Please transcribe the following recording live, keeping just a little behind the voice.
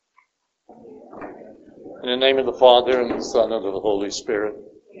In the name of the Father, and the Son, and of the Holy Spirit.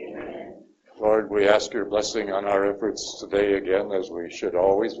 Amen. Lord, we ask your blessing on our efforts today again, as we should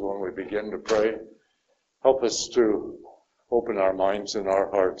always when we begin to pray. Help us to open our minds and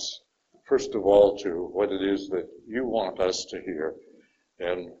our hearts, first of all, to what it is that you want us to hear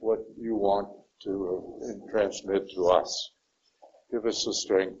and what you want to transmit to us. Give us the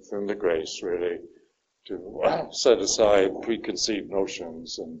strength and the grace, really, to set aside preconceived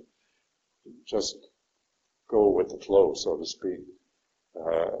notions and just go with the flow, so to speak,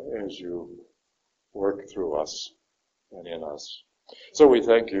 as you work through us and in us. So we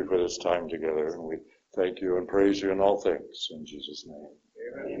thank you for this time together, and we thank you and praise you in all things. In Jesus' name.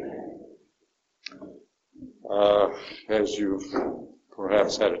 Amen. As you've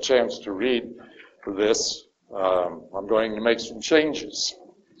perhaps had a chance to read this, I'm going to make some changes.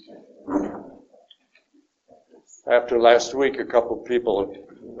 After last week, a couple of people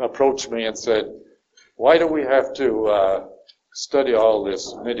approached me and said, why do we have to study all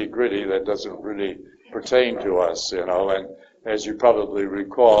this nitty-gritty that doesn't really pertain to us, And as you probably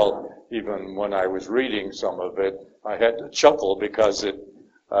recall, even when I was reading some of it, I had to chuckle because it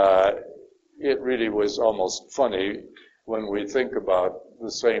really was almost funny when we think about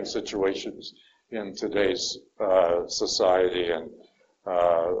the same situations in today's society and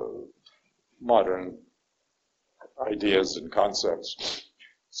modern ideas and concepts.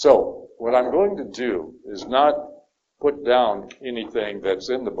 So, what I'm going to do is not put down anything that's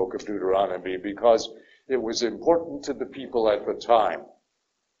in the book of Deuteronomy because it was important to the people at the time.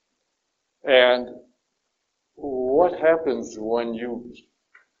 And what happens when you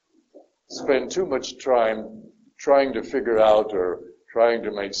spend too much time trying to figure out or trying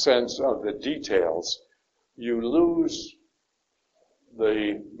to make sense of the details, you lose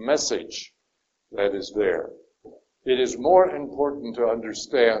the message that is there. It is more important to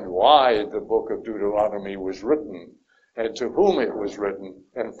understand why the book of Deuteronomy was written and to whom it was written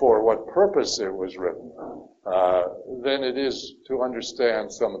and for what purpose it was written than it is to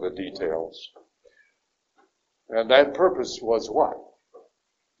understand some of the details. And that purpose was what?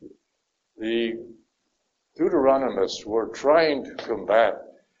 The Deuteronomists were trying to combat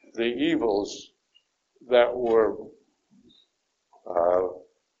the evils that were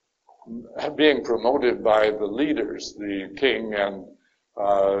being promoted by the leaders, the king and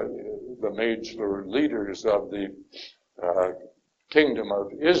the major leaders of the kingdom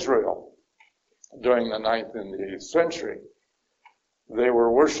of Israel during the 9th and the 8th century. They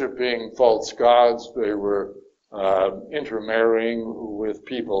were worshiping false gods. They were intermarrying with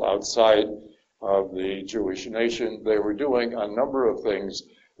people outside of the Jewish nation. They were doing a number of things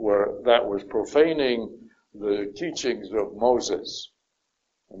that was profaning the teachings of Moses.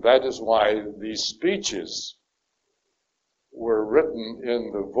 And that is why these speeches were written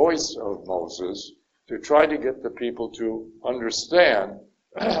in the voice of Moses to try to get the people to understand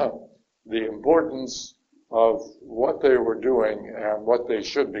the importance of what they were doing and what they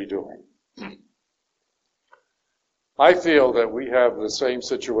should be doing. I feel that we have the same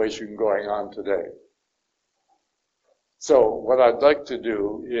situation going on today. So what I'd like to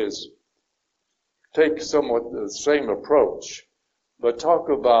do is take somewhat the same approach, but talk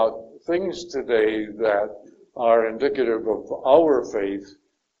about things today that are indicative of our faith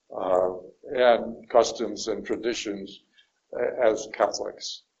and customs and traditions as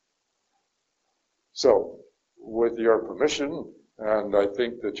Catholics. So, with your permission, and I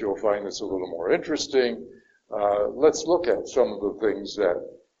think that you'll find this a little more interesting, let's look at some of the things that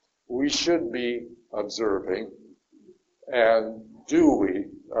we should be observing, and do we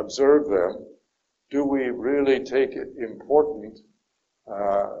observe them? Do we really take it important?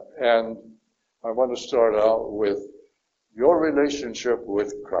 And I want to start out with your relationship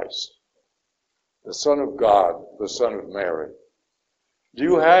with Christ, the Son of God, the Son of Mary. Do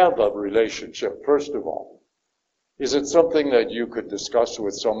you have a relationship, first of all? Is it something that you could discuss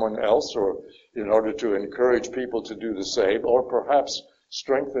with someone else, or in order to encourage people to do the same, or perhaps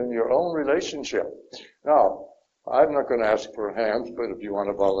strengthen your own relationship? Now, I'm not going to ask for hands, but if you want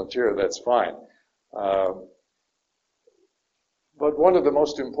to volunteer, that's fine. But one of the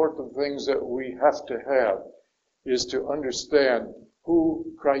most important things that we have to have is to understand who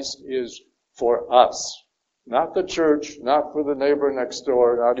Christ is for us. Not the church, not for the neighbor next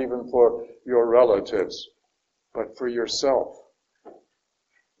door, not even for your relatives, but for yourself.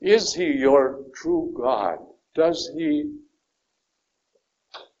 Is he your true God? Does he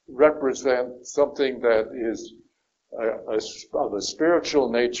represent something that is of a spiritual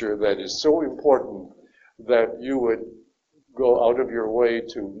nature that is so important that you would go out of your way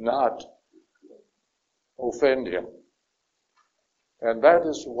to not offend him? And that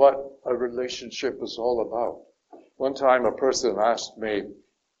is what a relationship is all about. One time a person asked me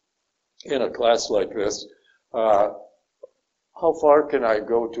in a class like this, how far can I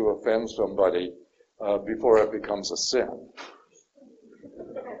go to offend somebody before it becomes a sin?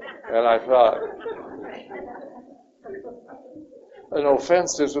 And I thought, an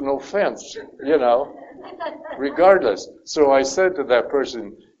offense is an offense, regardless. So I said to that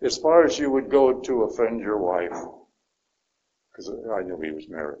person, as far as you would go to offend your wife, because I knew he was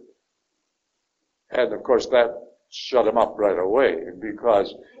married. And of course that shut him up right away,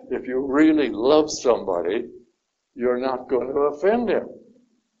 because if you really love somebody, you're not going to offend him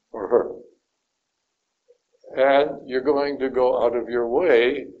or her. And you're going to go out of your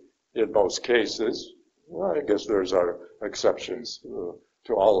way, in most cases. Well, I guess there's our exceptions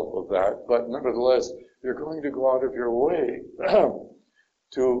to all of that, but nevertheless, you're going to go out of your way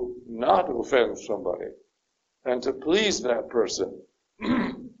to not offend somebody and to please that person.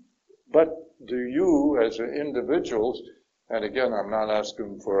 But do you, as individuals, and again, I'm not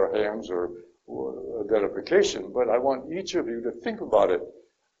asking for hands or identification, but I want each of you to think about it.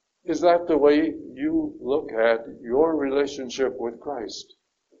 Is that the way you look at your relationship with Christ?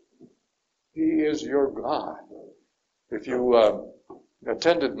 He is your God. If you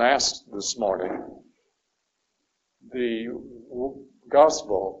attended Mass this morning, the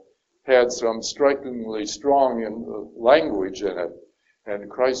Gospel had some strikingly strong language in it. And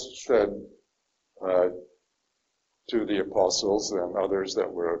Christ said to the apostles and others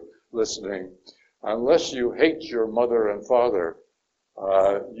that were listening, unless you hate your mother and father,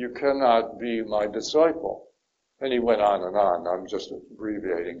 you cannot be my disciple. And he went on and on. I'm just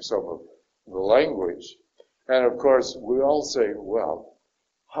abbreviating some of the language. And of course, we all say, well,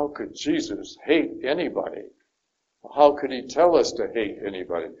 how could Jesus hate anybody? How could he tell us to hate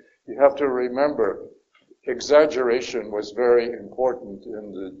anybody? You have to remember, exaggeration was very important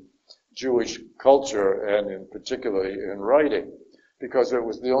in the Jewish culture and in particularly in writing, because it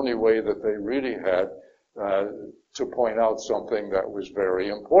was the only way that they really had to point out something that was very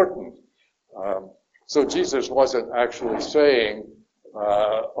important. So Jesus wasn't actually saying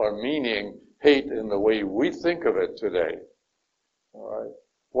or meaning hate in the way we think of it today. All right?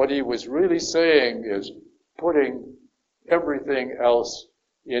 What he was really saying is putting everything else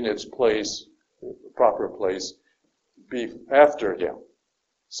in its place, proper place, after him,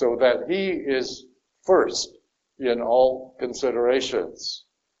 so that he is first in all considerations.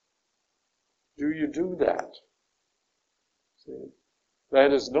 Do you do that? See?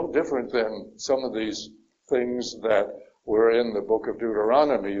 That is no different than some of these things that were in the book of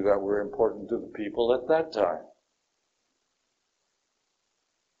Deuteronomy that were important to the people at that time.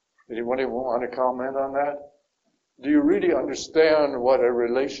 Anybody want to comment on that? Do you really understand what a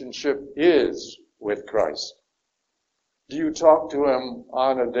relationship is with Christ? Do you talk to him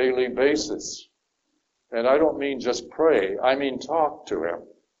on a daily basis? And I don't mean just pray, I mean talk to him.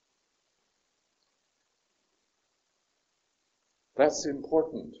 That's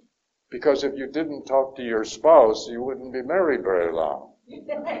important, because if you didn't talk to your spouse, you wouldn't be married very long.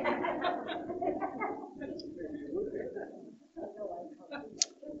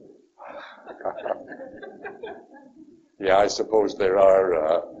 Yeah, I suppose there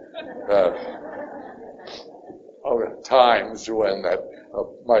are times when that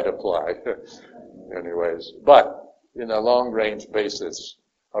might apply. Anyways, but in a long-range basis,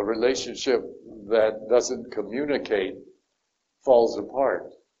 a relationship that doesn't communicate falls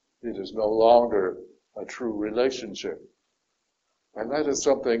apart. It is no longer a true relationship. And that is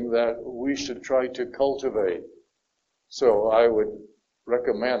something that we should try to cultivate. So I would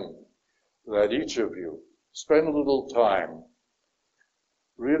recommend that each of you spend a little time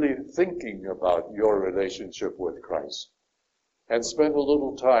really thinking about your relationship with Christ. And spend a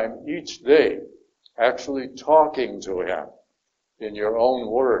little time each day actually talking to him in your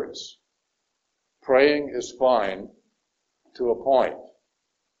own words. Praying is fine to a point,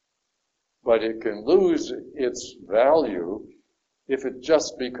 but it can lose its value if it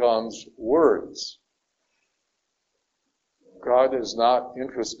just becomes words. God is not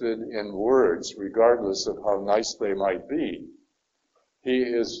interested in words, regardless of how nice they might be. He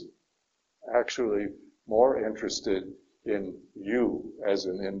is actually more interested in you as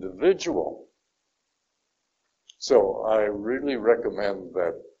an individual. So I really recommend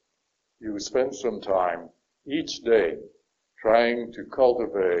that you spend some time each day trying to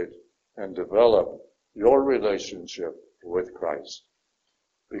cultivate and develop your relationship with Christ.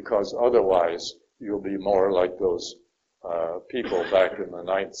 Because otherwise, you'll be more like those people back in the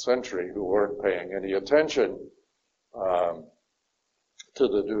 9th century who weren't paying any attention to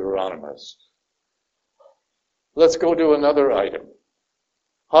the Deuteronomists. Let's go to another item.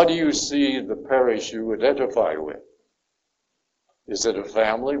 How do you see the parish you identify with? Is it a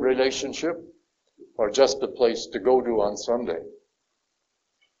family relationship or just a place to go to on Sunday?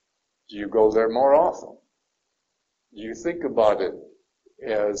 Do you go there more often? Do you think about it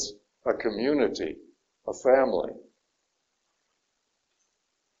as a community, a family?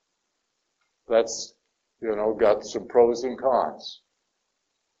 That's, got some pros and cons.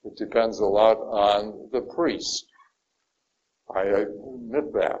 It depends a lot on the priest. I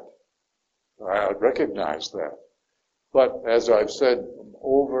admit that. I recognize that. But as I've said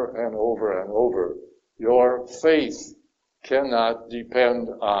over and over and over, your faith cannot depend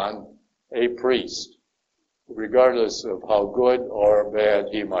on a priest, regardless of how good or bad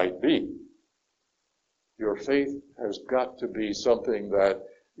he might be. Your faith has got to be something that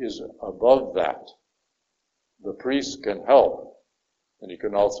is above that. The priest can help, and he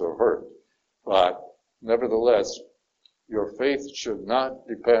can also hurt. But nevertheless, your faith should not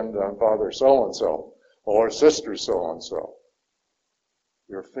depend on Father so-and-so or Sister so-and-so.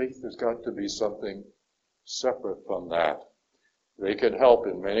 Your faith has got to be something separate from that. They can help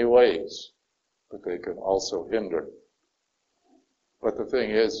in many ways, but they can also hinder. But the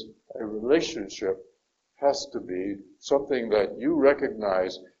thing is, a relationship has to be something that you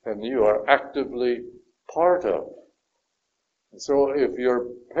recognize and you are actively part of. And so if your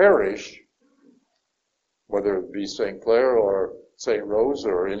parish, whether it be St. Clair or St. Rose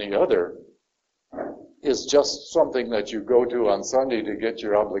or any other, is just something that you go to on Sunday to get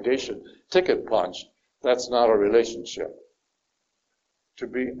your obligation ticket punched, that's not a relationship. To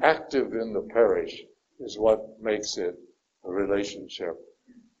be active in the parish is what makes it a relationship.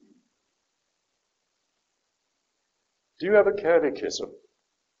 Do you have a catechism?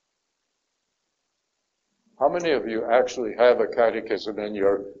 How many of you actually have a catechism in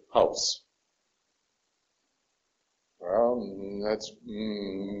your house? Well, that's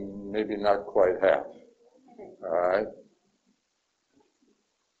maybe not quite half. All right.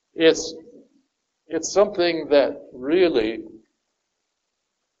 It's something that really,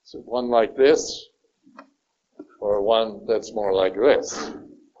 is it one like this or one that's more like this?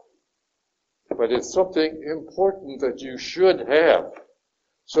 But it's something important that you should have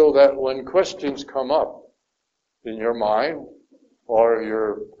so that when questions come up in your mind or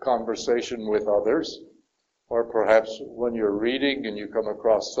your conversation with others, or perhaps when you're reading and you come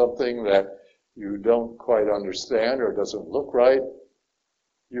across something that you don't quite understand or doesn't look right,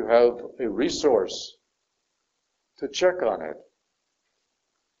 you have a resource to check on it.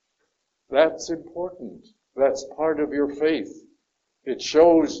 That's important. That's part of your faith. It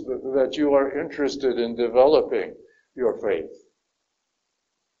shows that you are interested in developing your faith.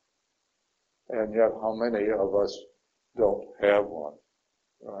 And yet, how many of us don't have one,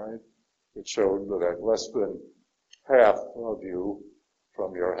 right? It showed that less than half of you,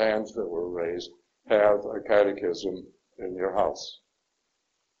 from your hands that were raised, have a catechism in your house.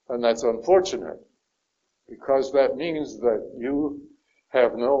 And that's unfortunate, because that means that you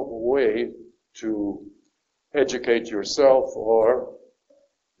have no way to educate yourself or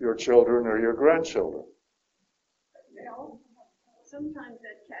your children or your grandchildren. Well, sometimes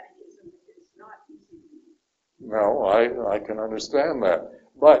that catechism is not easy to read. No, I can understand that.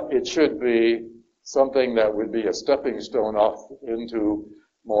 But it should be something that would be a stepping stone off into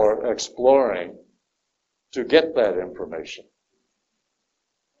more exploring to get that information.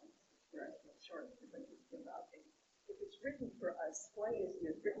 If it's written for us, why isn't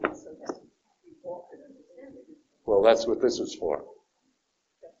it written so that we all can understand it? Well, that's what this is for.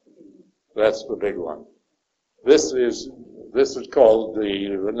 That's the big one. This is called the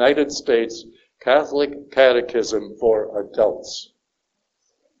United States Catholic Catechism for Adults.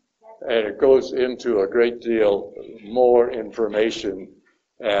 And it goes into a great deal more information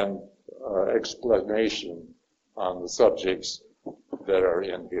and explanation on the subjects that are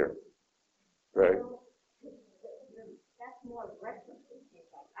in here. Right? That's more reference.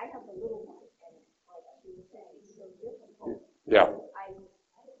 I have a little one, and like she was saying, it's so difficult. Yeah. I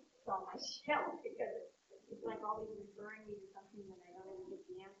saw myself because it's like always referring me to something that I don't even get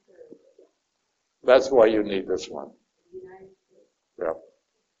the answer. That's why you need this one. Yeah.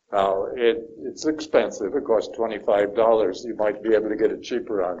 Now, it's expensive. It costs $25. You might be able to get it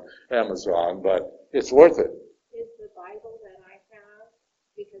cheaper on Amazon, but it's worth it. Is the Bible that I have,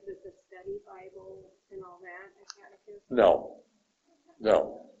 because it's a study Bible and all that, a catechism? No.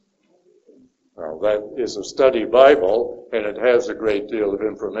 Well, that is a study Bible, and it has a great deal of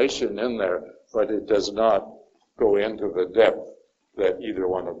information in there, but it does not go into the depth that either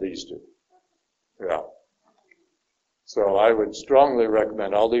one of these do. Yeah. So I would strongly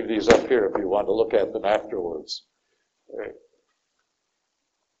recommend, I'll leave these up here if you want to look at them afterwards.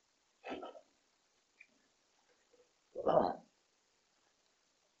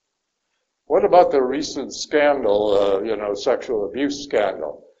 What about the recent scandal, sexual abuse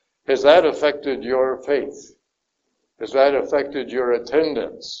scandal? Has that affected your faith? Has that affected your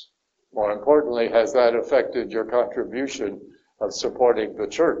attendance? More importantly, has that affected your contribution of supporting the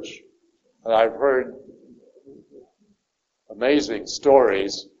church? And I've heard amazing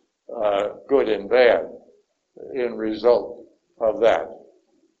stories, good and bad, in result of that.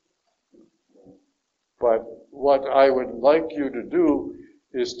 But what I would like you to do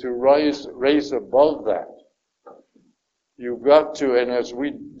is to raise above that. You've got to, and as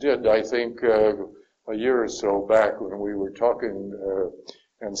we did, I think, a year or so back when we were talking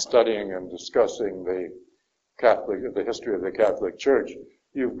and studying and discussing the history of the Catholic Church,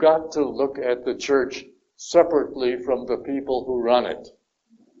 you've got to look at the church separately from the people who run it.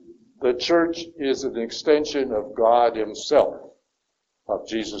 The church is an extension of God himself, of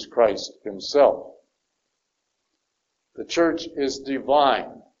Jesus Christ himself. The church is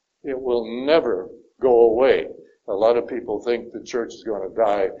divine. It will never go away. A lot of people think the church is going to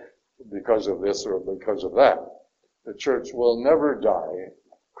die because of this or because of that. The church will never die.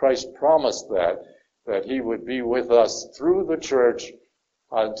 Christ promised that he would be with us through the church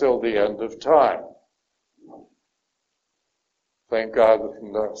until the end of time. Thank God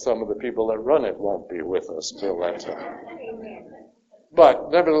some of the people that run it won't be with us till that time. But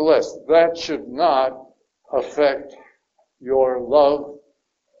nevertheless, that should not affect your love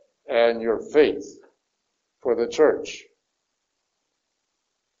and your faith for the church.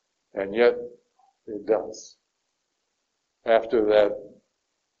 And yet, it does. After that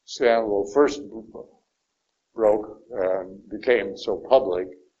scandal first broke and became so public,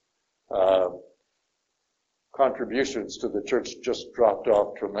 contributions to the church just dropped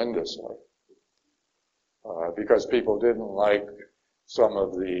off tremendously. Because people didn't like some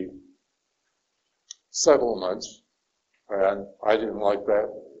of the settlements, and I didn't like that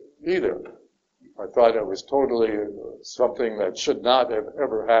either. I thought it was totally something that should not have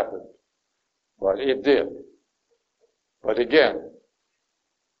ever happened. But it did. But again,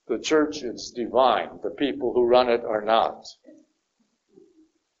 the church is divine. The people who run it are not.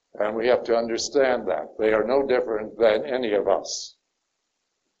 And we have to understand that. They are no different than any of us.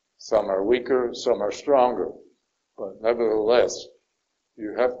 Some are weaker, some are stronger. But nevertheless,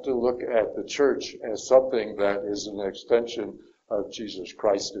 you have to look at the church as something that is an extension of Jesus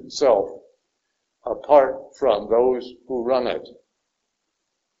Christ himself, apart from those who run it.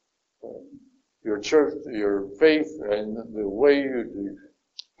 Your church, your faith, and the way you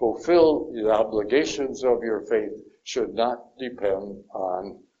fulfill the obligations of your faith should not depend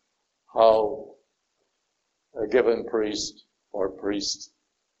on how a given priest or priests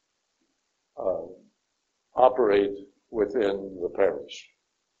operate within the parish.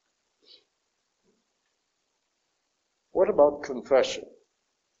 What about confession?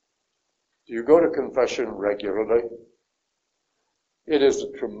 Do you go to confession regularly? It is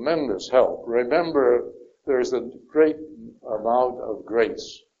a tremendous help. Remember, there's a great amount of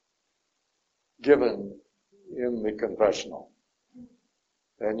grace given in the confessional.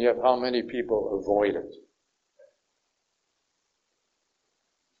 And yet, how many people avoid it?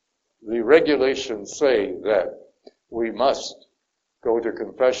 The regulations say that we must go to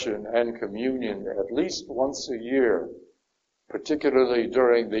confession and communion at least once a year, particularly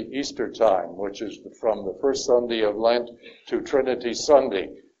during the Easter time, which is from the first Sunday of Lent to Trinity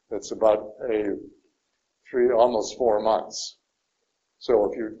Sunday. That's about almost 4 months.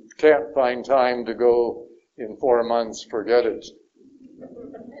 So if you can't find time to go in 4 months, forget it.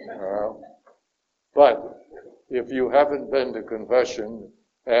 But if you haven't been to confession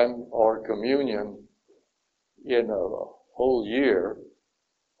and or communion in a whole year,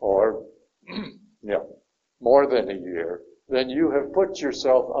 or more than a year, then you have put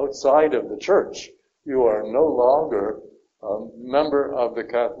yourself outside of the church. You are no longer a member of the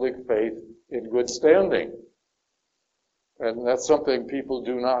Catholic faith in good standing. And that's something people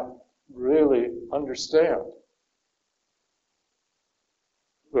do not really understand.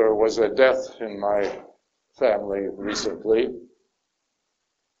 There was a death in my family recently,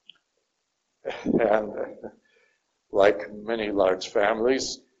 and like many large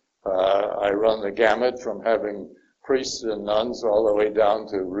families, I run the gamut from having priests and nuns all the way down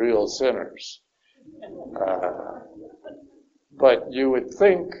to real sinners. But you would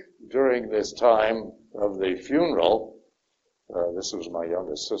think during this time of the funeral, this was my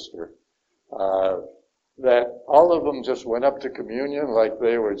youngest sister, that all of them just went up to communion like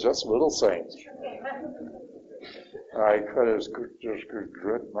they were just little saints. I could have just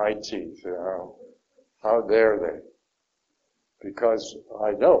grit my teeth, How dare they? Because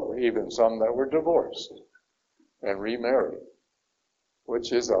I know even some that were divorced and remarried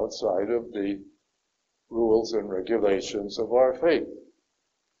which is outside of the rules and regulations of our faith.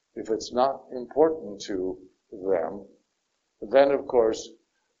 If it's not important to them, then of course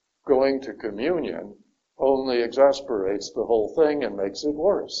going to communion only exasperates the whole thing and makes it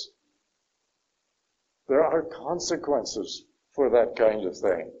worse. There are consequences for that kind of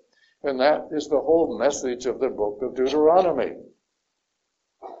thing. And that is the whole message of the book of Deuteronomy.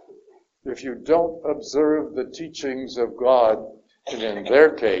 If you don't observe the teachings of God, and in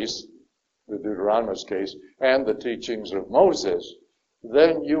their case, the Deuteronomist case, and the teachings of Moses,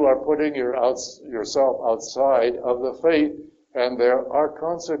 then you are putting yourself outside of the faith, and there are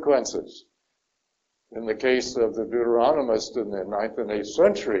consequences. In the case of the Deuteronomist in the 9th and 8th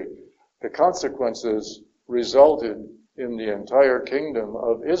century, the consequences resulted in the entire kingdom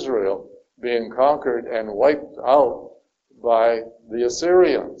of Israel being conquered and wiped out by the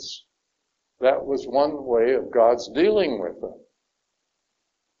Assyrians. That was one way of God's dealing with them.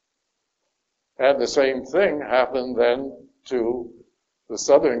 And the same thing happened then to the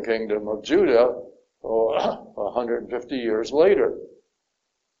southern kingdom of Judah 150 years later,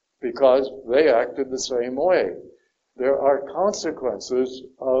 because they acted the same way. There are consequences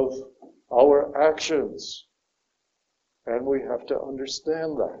of our actions, and we have to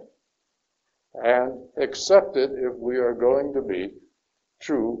understand that and accept it if we are going to be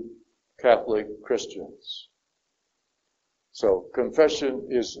true Catholic Christians. So confession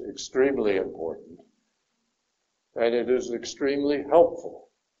is extremely important, and it is extremely helpful.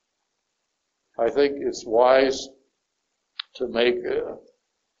 I think it's wise to make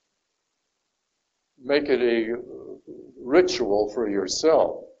it a ritual for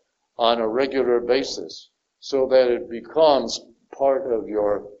yourself on a regular basis so that it becomes part of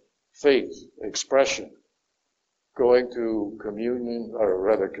your faith expression. Going to communion, or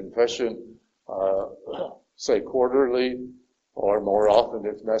rather confession, say quarterly or more often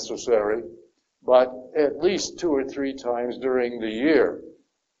if necessary, but at least 2 or 3 times during the year.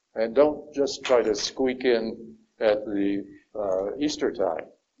 And don't just try to squeak in at the Easter time.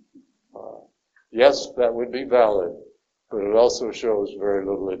 Yes, that would be valid, but it also shows very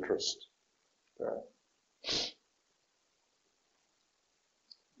little interest.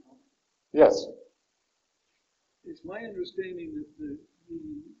 Yes? It's my understanding that the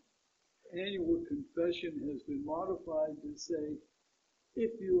annual confession has been modified to say,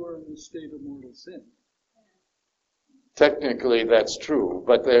 if you are in a state of mortal sin. Technically, that's true,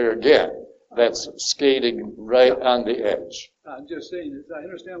 but there again, that's skating right on the edge. I'm just saying, I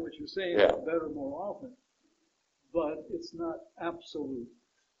understand what you're saying, Yeah. better more often, but it's not absolute,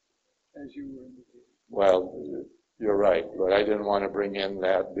 as you were indicating. Well, you're right, but I didn't want to bring in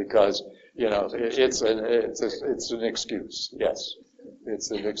that because, it's an excuse. Yes,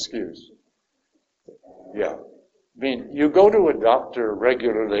 it's an excuse. Yeah. I mean, you go to a doctor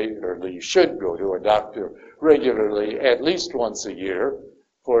regularly, or you should go to a doctor regularly, at least once a year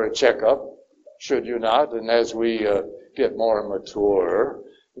for a checkup, should you not? And as we get more mature,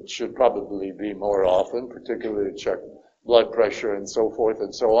 it should probably be more often, particularly to check blood pressure and so forth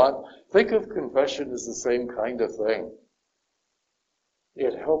and so on. Think of confession as the same kind of thing.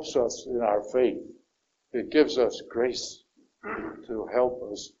 It helps us in our faith. It gives us grace to help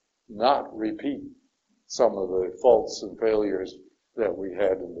us not repeat some of the faults and failures that we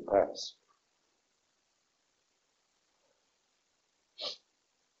had in the past.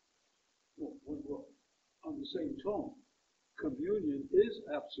 Well, on the same tone, communion is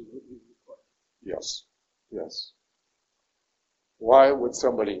absolutely required. Yes, yes. Why would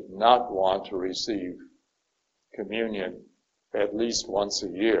somebody not want to receive communion at least once a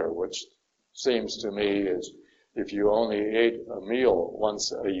year, which seems to me is if you only ate a meal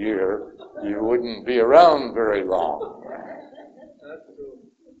once a year, you wouldn't be around very long.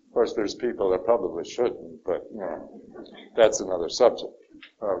 Of course, there's people that probably shouldn't, but that's another subject.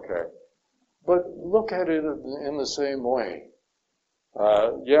 Okay. But look at it in the same way.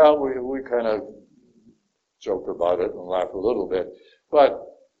 We kind of joke about it and laugh a little bit, but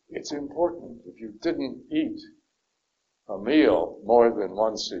it's important. If you didn't eat a meal more than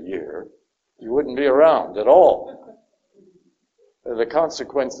once a year, you wouldn't be around at all. The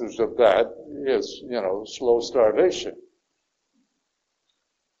consequences of that is, slow starvation.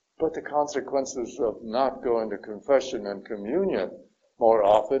 But the consequences of not going to confession and communion more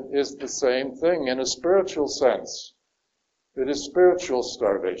often is the same thing in a spiritual sense. It is spiritual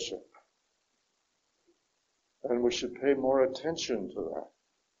starvation. And we should pay more attention to that.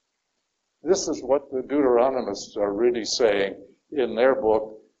 This is what the Deuteronomists are really saying in their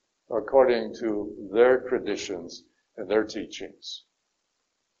book, according to their traditions and their teachings.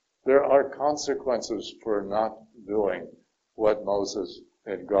 There are consequences for not doing what Moses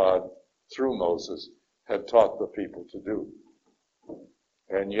and God, through Moses, had taught the people to do.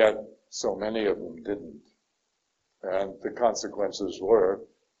 And yet, so many of them didn't. And the consequences were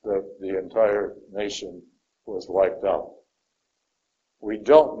that the entire nation was wiped out. We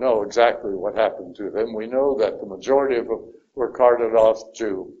don't know exactly what happened to them. We know that the majority of them were carted off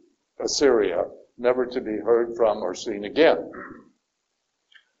to Assyria, never to be heard from or seen again.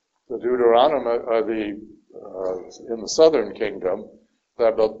 The Deuteronomy, in the southern kingdom,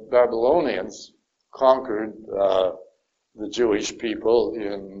 the Babylonians conquered the Jewish people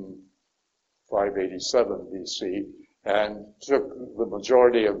in 587 BC and took the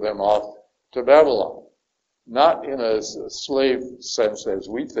majority of them off to Babylon. Not in a slave sense as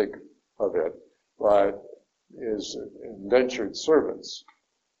we think of it, but as indentured servants.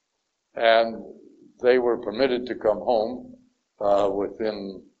 And they were permitted to come home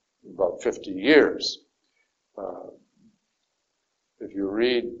within about 50 years. If you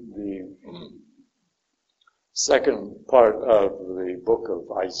read the second part of the book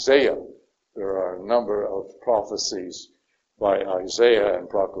of Isaiah, there are a number of prophecies by Isaiah and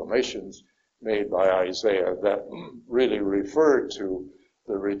proclamations made by Isaiah that really refer to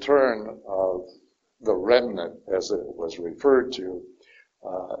the return of the remnant, as it was referred to,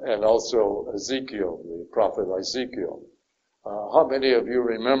 and also Ezekiel, the prophet Ezekiel. How many of you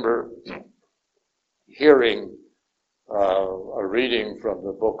remember hearing a reading from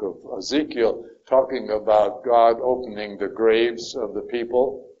the book of Ezekiel talking about God opening the graves of the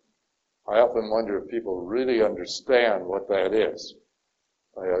people? I often wonder if people really understand what that is.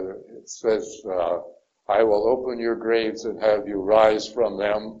 It says, I will open your graves and have you rise from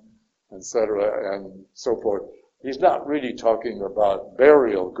them, etc., and so forth. He's not really talking about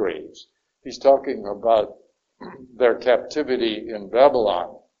burial graves. He's talking about their captivity in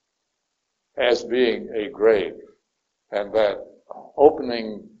Babylon as being a grave, and that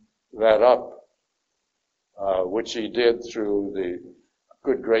opening that up, which he did through the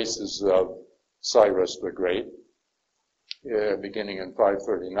good graces of Cyrus the Great, beginning in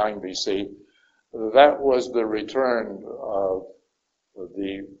 539 BC, that was the return of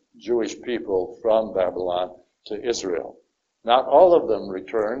the Jewish people from Babylon to Israel. Not all of them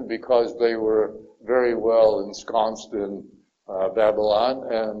returned because they were very well ensconced in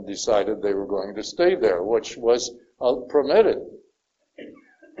Babylon and decided they were going to stay there, which was permitted.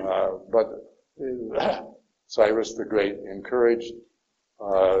 But Cyrus the Great encouraged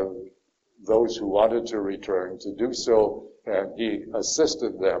those who wanted to return to do so, and he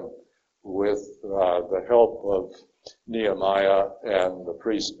assisted them with the help of Nehemiah and the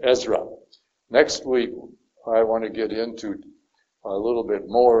priest Ezra. Next week, I want to get into a little bit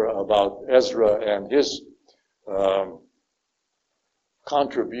more about Ezra and his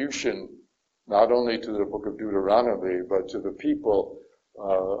contribution, not only to the book of Deuteronomy, but to the people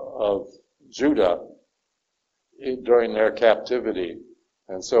of Judah during their captivity.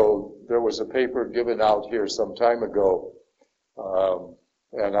 And so there was a paper given out here some time ago,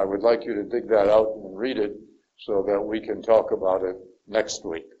 and I would like you to dig that out and read it so that we can talk about it next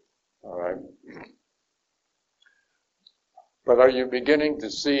week. All right? But are you beginning to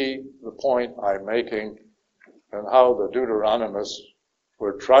see the point I'm making and how the Deuteronomists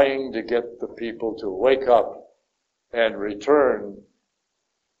were trying to get the people to wake up and return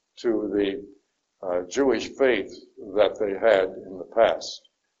to the Jewish faith that they had in the past?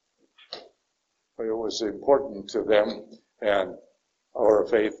 It was important to them, and our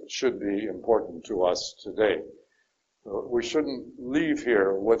faith should be important to us today. We shouldn't leave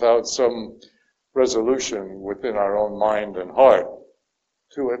here without some resolution within our own mind and heart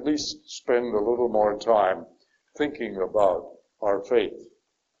to at least spend a little more time thinking about our faith.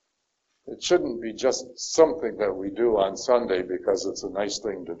 It shouldn't be just something that we do on Sunday because it's a nice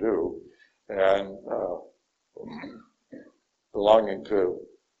thing to do, and belonging to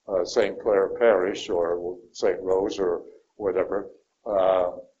St. Clair Parish or St. Rose or whatever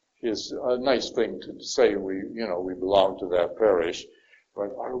is a nice thing to say. We belong to that parish, but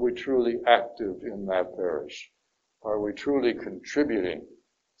are we truly active in that parish? Are we truly contributing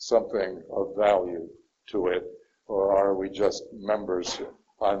something of value to it, or are we just members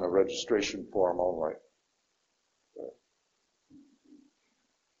on the registration form only?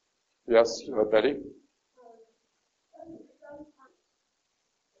 Yes, Betty?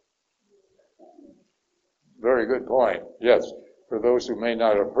 Very good point. Yes. For those who may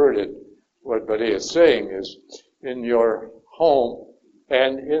not have heard it, what Betty is saying is, in your home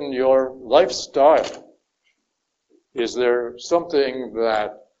and in your lifestyle, is there something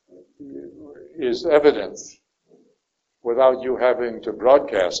that is evidence without you having to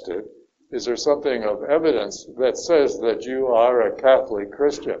broadcast it, is there something of evidence that says that you are a Catholic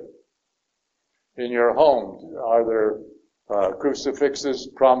Christian? In your home, are there crucifixes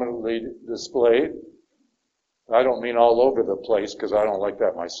prominently displayed? I don't mean all over the place, because I don't like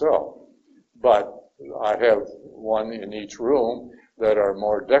that myself. But I have one in each room that are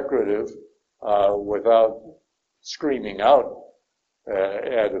more decorative without screaming out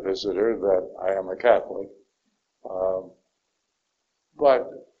at a visitor that I am a Catholic. But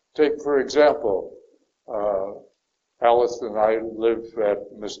take, for example, Alice and I live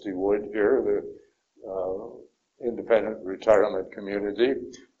at Misty Wood here, the independent retirement community,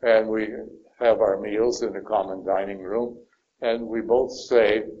 and we have our meals in a common dining room, and we both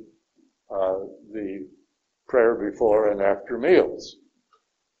say the prayer before and after meals.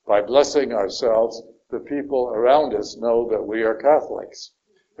 By blessing ourselves, the people around us know that we are Catholics,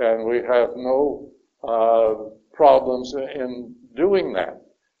 and we have no problems in doing that.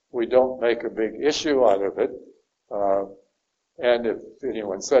 We don't make a big issue out of it, and if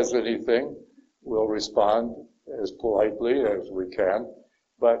anyone says anything, we'll respond as politely as we can,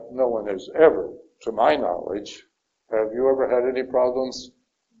 but no one has ever, to my knowledge, have you ever had any problems?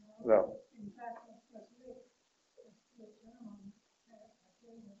 No.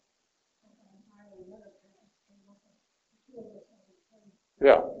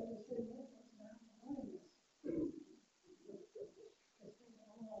 Yeah.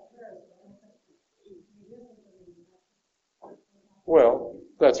 Well,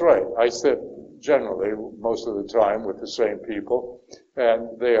 that's right. I sit generally most of the time with the same people,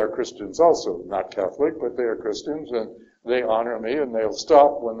 and they are Christians also, not Catholic, but they are Christians, and they honor me, and they'll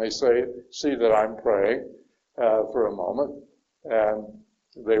stop when they see that I'm praying for a moment, and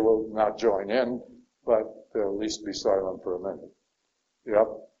they will not join in, but they'll at least be silent for a minute. Yep,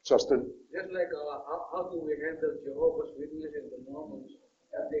 Justin? Just like how do we handle Jehovah's Witnesses and the Mormons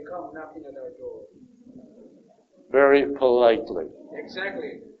as they come knocking at our door? Very politely.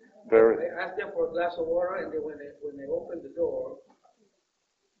 Exactly. Very. I ask them for a glass of water, and when they open the door,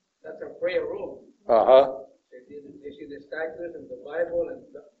 that's our prayer room. They see the statues and the Bible and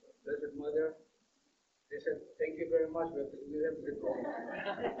the Blessed Mother. They said, "Thank you very much. We have to go."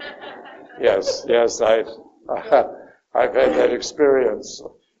 Yes, I've had that experience.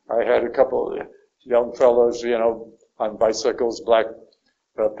 I had a couple of young fellows, on bicycles, black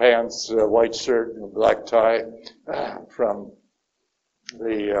pants, white shirt, and black tie, from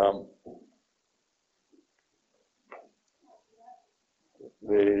the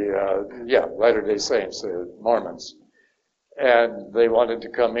Latter-day Saints, the Mormons, and they wanted to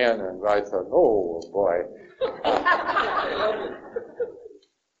come in, and I thought, oh boy,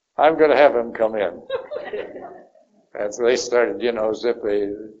 I'm going to have them come in. And so they started, as if they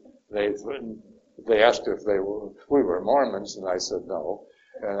asked if we were Mormons, and I said no,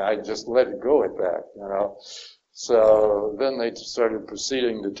 and I just let it go at that, So then they started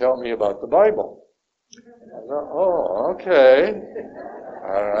proceeding to tell me about the Bible. I thought, oh, okay,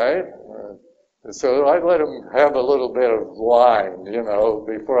 all right. So I let them have a little bit of wine,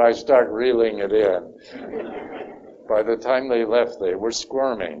 before I start reeling it in. By the time they left, they were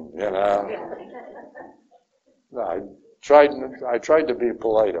squirming, I tried to be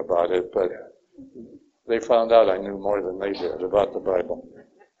polite about it, but they found out I knew more than they did about the Bible.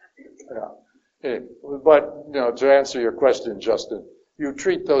 Yeah. But, to answer your question, Justin, you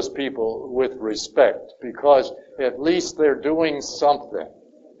treat those people with respect because at least they're doing something.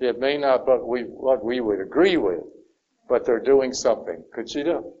 It may not be what we would agree with, but they're doing something.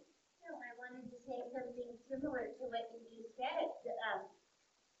 Conchita? No, I wanted to say something similar to what you said.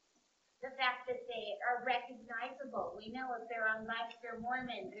 The fact that they are recognizable. We know if they're unlike, they're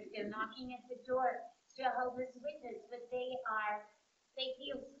Mormons, if they're knocking at the door, Jehovah's Witness, but they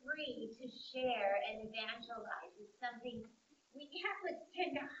feel free to share and evangelize. It's something we Catholics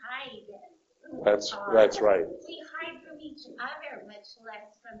tend to hide. That's right. We hide from each other, much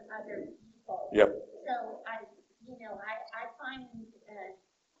less from other people. Yep. So I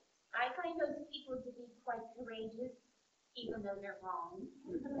find those people to be quite courageous, even though they're wrong.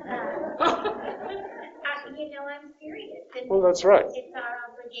 I'm serious. And well, that's right. It's our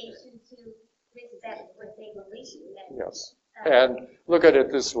obligation to respect what they believe. Yes. And look at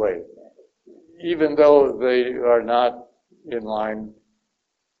it this way. Even though they are not in line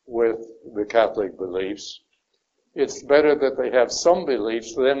with the Catholic beliefs, it's better that they have some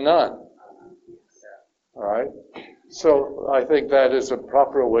beliefs than none. All right? So I think that is a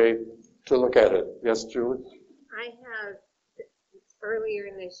proper way to look at it. Yes, Julie? Earlier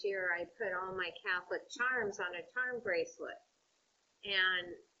in this year, I put all my Catholic charms on a charm bracelet.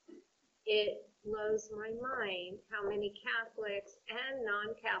 And blows my mind how many Catholics and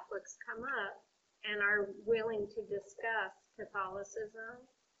non-Catholics come up and are willing to discuss Catholicism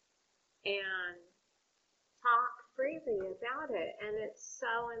and talk freely about it, and it's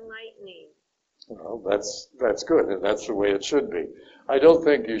so enlightening. Well, that's good, and that's the way it should be. I don't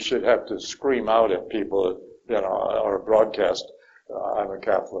think you should have to scream out at people, or broadcast, I'm a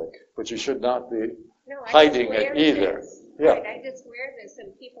Catholic, but you should not be hiding it either. This. Yeah. Right, I just wear this,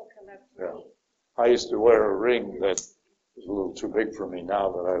 and people come up to me. I used to wear a ring that was a little too big for me now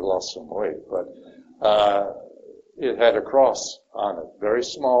that I lost some weight, but it had a cross on it, very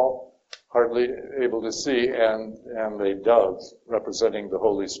small, hardly able to see, and a dove representing the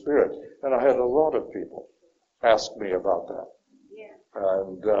Holy Spirit. And I had a lot of people ask me about that. Yeah.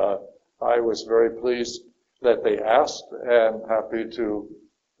 And I was very pleased that they asked and happy to,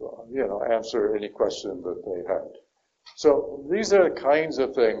 answer any question that they had. So these are the kinds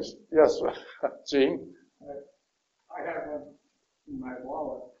of things. Yes, Gene? I have one in my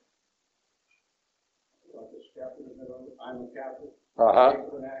wallet. I'm a Catholic. Uh-huh.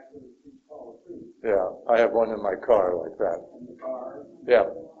 Too. Yeah, I have one in my car like that. In the car. Yeah.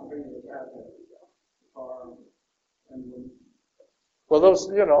 How many of us have that? Car. And Well,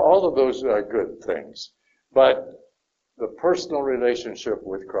 those, all of those are good things. But the personal relationship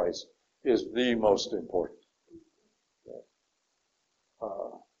with Christ is the most important.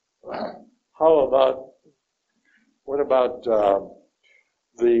 What about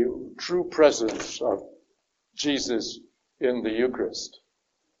the true presence of Jesus in the Eucharist?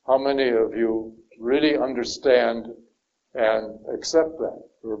 How many of you really understand and accept that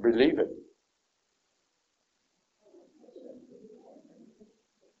or believe it?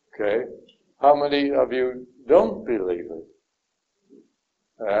 Okay. How many of you don't believe it?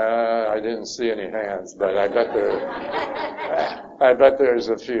 I didn't see any hands, but I bet there's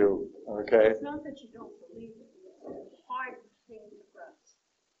a few. Okay. It's not that you don't believe it, it's a hard thing to grasp.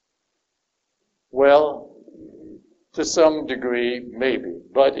 Well, to some degree, maybe.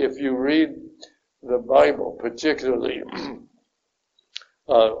 But if you read the Bible, particularly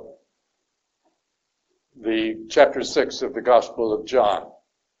the chapter 6 of the Gospel of John,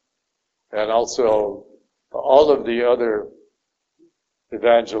 and also all of the other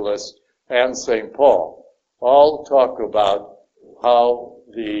evangelists and St. Paul, all talk about how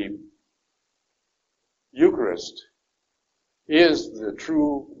the Eucharist is the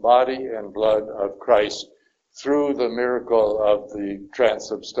true body and blood of Christ through the miracle of the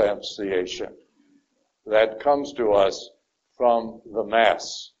transubstantiation that comes to us from the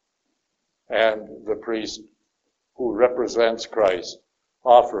Mass and the priest who represents Christ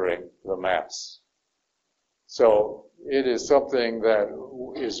offering the Mass. So it is something that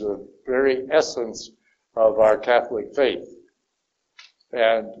is a very essence of our Catholic faith.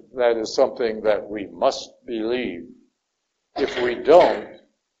 And that is something that we must believe. If we don't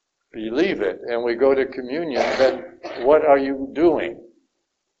believe it and we go to communion, then what are you doing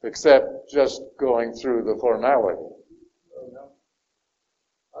except just going through the formality?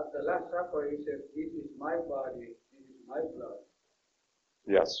 At the Last Supper, he said, "This is my body, this is my blood."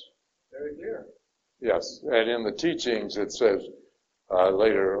 Yes. Very clear. Yes. And in the teachings, it says,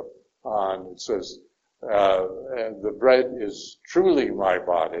 later on, it says, and the bread is truly my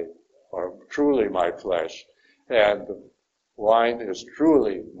body, or truly my flesh, and the wine is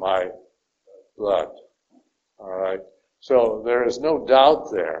truly my blood. All right? So there is no doubt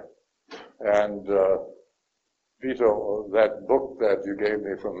there. And Vito, that book that you gave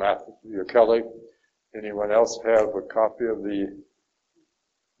me from Matthew Kelly, anyone else have a copy of the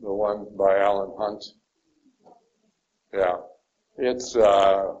one by Alan Hunt? Yeah.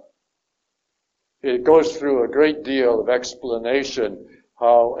 It goes through a great deal of explanation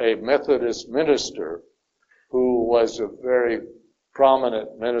how a Methodist minister who was a very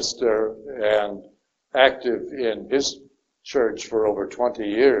prominent minister and active in his church for over 20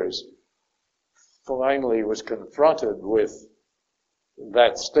 years finally was confronted with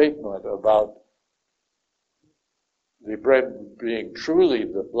that statement about the bread being truly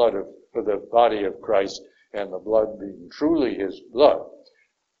the blood of, or the body of Christ, and the blood being truly his blood,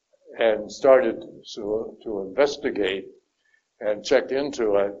 and started to investigate and check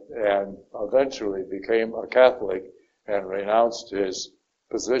into it, and eventually became a Catholic and renounced his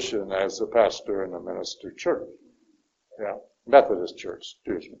position as a pastor in a minister church. Yeah, Methodist church,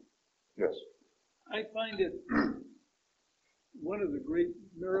 excuse me. Yes. I find it one of the great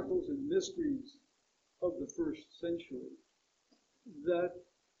miracles and mysteries of the first century that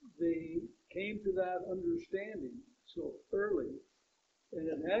they came to that understanding so early. And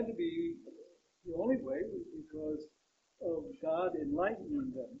it had to be, the only way was because of God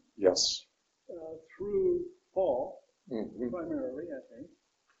enlightening them. Yes. through Paul, Mm-hmm. primarily, I think.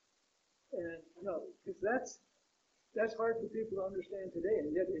 And, because that's hard for people to understand today,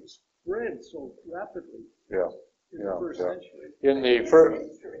 and yet it spread so rapidly Yeah. in the first century. In the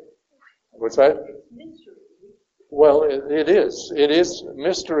first, what's that? It's mystery. Well, it is. It is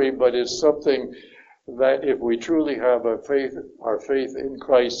mystery, but it's something that if we truly have our faith in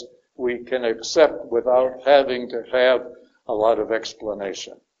Christ, we can accept without having to have a lot of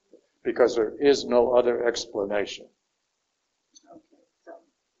explanation, because there is no other explanation. Okay, so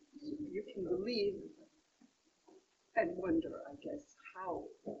you can believe and wonder, I guess, how.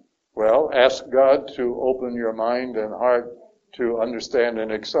 Well, ask God to open your mind and heart to understand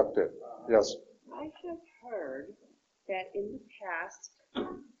and accept it. Yes. I have heard that in the past,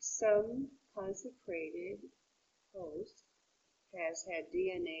 some consecrated host has had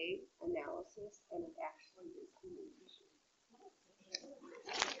DNA analysis and it actually is human tissue.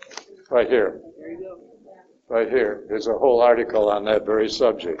 Right here. There you go. Right here. There's a whole article on that very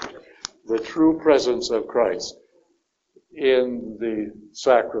subject. The true presence of Christ in the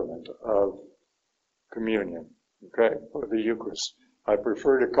sacrament of communion, okay, or the Eucharist. I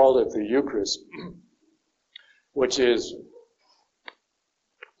prefer to call it the Eucharist, which is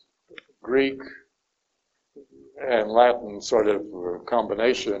Greek and Latin sort of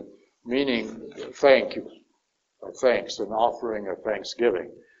combination, meaning thank you, thanks, an offering of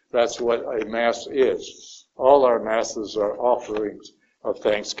thanksgiving. That's what a Mass is. All our Masses are offerings of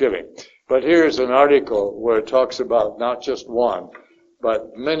thanksgiving. But here's an article where it talks about not just one,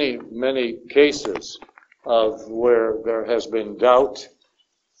 but many, many cases of where there has been doubt,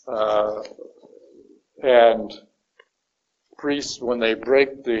 and priests, when they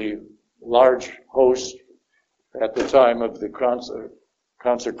break the large host at the time of the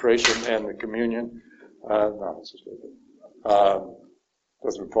consecration and the communion,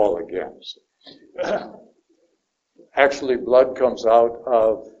 doesn't fall again. Actually, blood comes out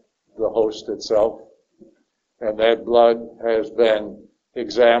of the host itself, and that blood has been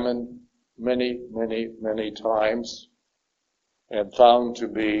examined many, many, many times and found to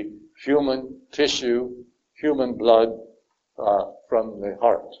be human tissue, human blood from the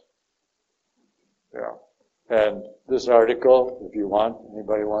heart. Yeah. And this article, if you want,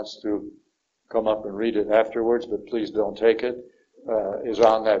 anybody wants to come up and read it afterwards, but please don't take it, is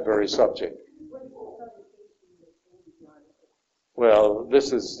on that very subject. Well,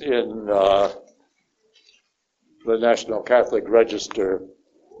 this is in the National Catholic Register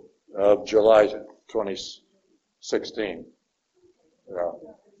of July 2016. Yeah.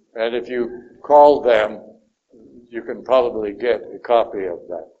 And if you call them, you can probably get a copy of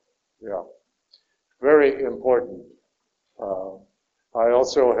that. Yeah. Very important. I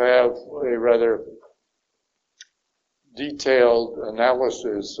also have a rather detailed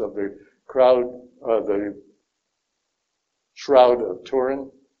analysis of the Shroud of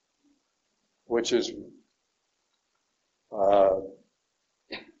Turin, which is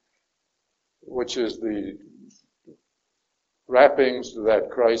the wrappings that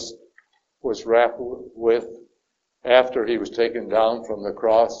Christ was wrapped with after he was taken down from the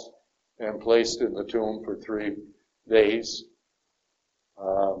cross and placed in the tomb for 3 days.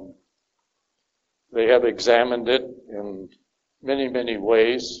 They have examined it in many, many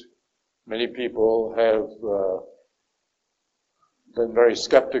ways. Many people have been very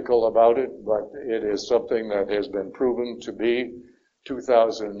skeptical about it, but it is something that has been proven to be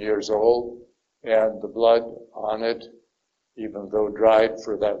 2,000 years old, and the blood on it, even though dried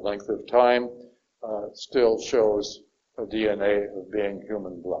for that length of time, still shows a DNA of being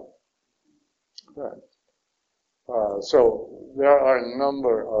human blood. Right. So there are a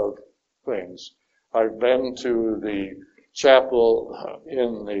number of things. I've been to the chapel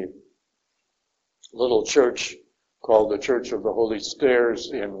in the little church called the Church of the Holy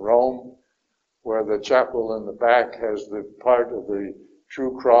Stairs in Rome, where the chapel in the back has the part of the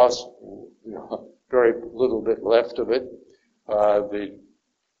true cross, very little bit left of it.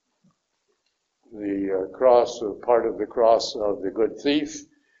 The cross, part of the cross of the good thief,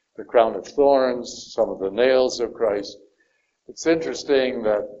 the crown of thorns, some of the nails of Christ. It's interesting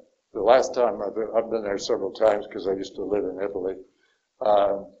that the last time, I've been there several times because I used to live in Italy.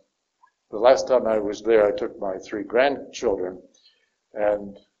 The last time I was there, I took my 3 grandchildren,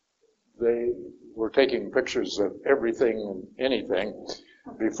 and they were taking pictures of everything and anything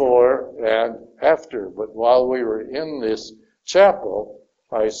before and after. But while we were in this chapel,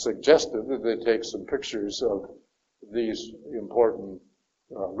 I suggested that they take some pictures of these important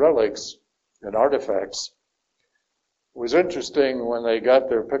relics and artifacts. It was interesting when they got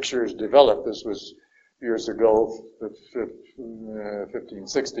their pictures developed. This was years ago, 15,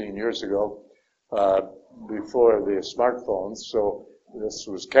 16 years ago. before the smartphones, so this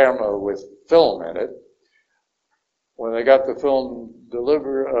was camera with film in it. When they got the film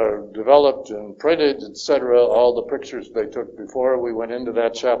developed and printed, etc., all the pictures they took before we went into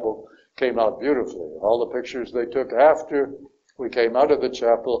that chapel came out beautifully. All the pictures they took after we came out of the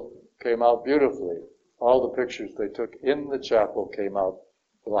chapel came out beautifully. All the pictures they took in the chapel came out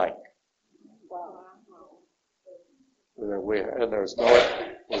blank. Wow. And there's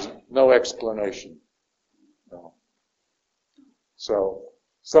no explanation. No. So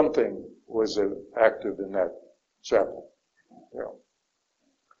something was active in that chapel. Yeah.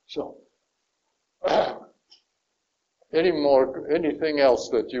 So, anything else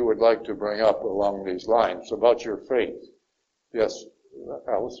that you would like to bring up along these lines about your faith? Yes,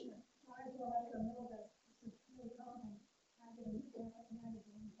 Alice?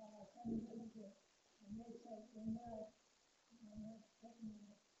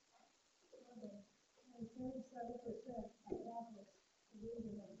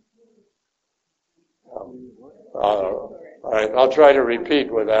 All right, I'll try to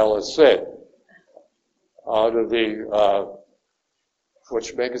repeat what Alice said. Out of the,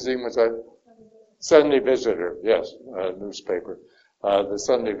 which magazine was that? Sunday Visitor, yes, newspaper. The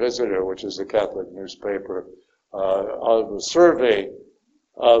Sunday Visitor, which is a Catholic newspaper, out of a survey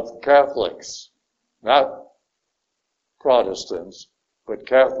of Catholics, not Protestants, but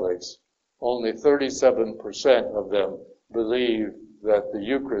Catholics, only 37% of them believe that the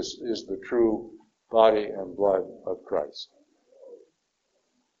Eucharist is the true body and blood of Christ.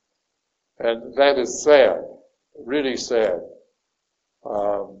 And that is sad, really sad,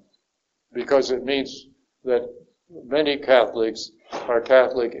 because it means that many Catholics are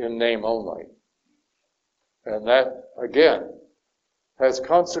Catholic in name only. And that, again, has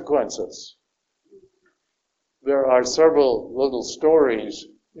consequences. There are several little stories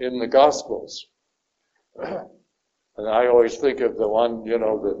in the Gospels. And I always think of the one,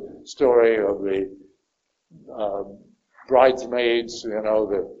 the story of the bridesmaids,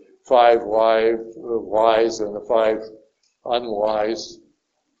 the 5 wise and the 5 unwise.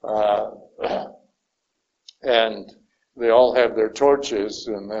 And they all have their torches,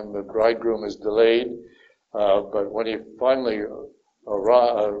 and then the bridegroom is delayed. But when he finally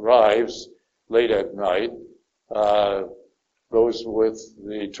arrives late at night, those with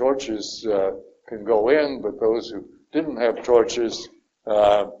the torches can go in, but those who didn't have torches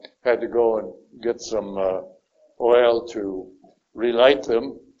had to go and get some oil to relight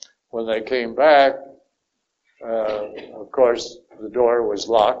them. When they came back, of course, the door was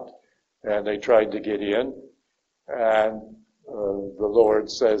locked, and they tried to get in, and the Lord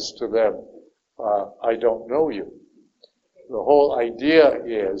says to them, I don't know you. The whole idea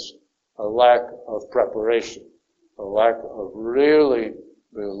is a lack of preparation, a lack of really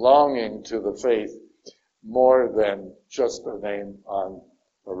belonging to the faith more than just a name on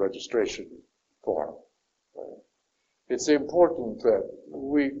a registration form. It's important that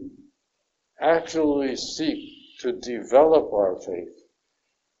we actually seek to develop our faith,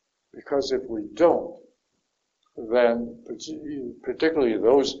 because if we don't, then particularly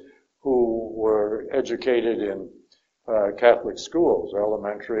those who were educated in Catholic schools,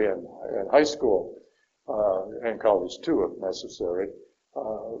 elementary and high school, and college too, if necessary,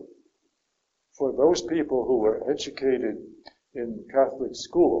 for those people who were educated in Catholic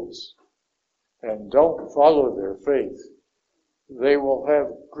schools and don't follow their faith, they will have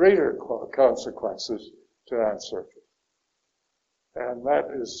greater consequences to answer. And that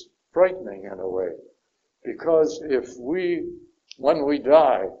is frightening in a way, because when we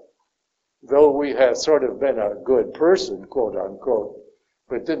die, though we have sort of been a good person, quote unquote,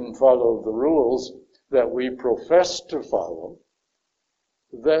 but didn't follow the rules that we profess to follow,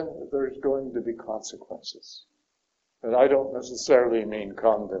 then there's going to be consequences. And I don't necessarily mean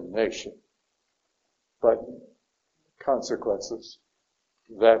condemnation, but consequences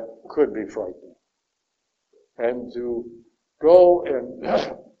that could be frightening. And to go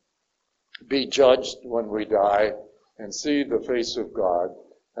and be judged when we die and see the face of God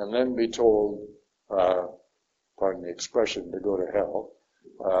and then be told, pardon the expression, to go to hell,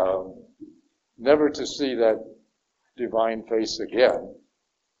 never to see that divine face again,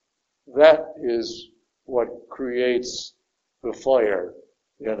 that is what creates the fire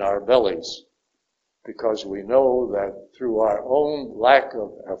in our bellies, because we know that through our own lack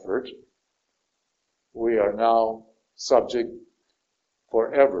of effort, we are now subject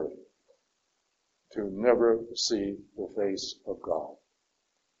forever to never see the face of God.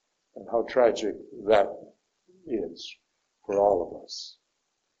 And how tragic that is for all of us.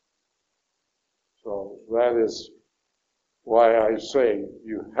 So that is why I say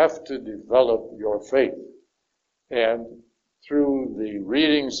you have to develop your faith. And through the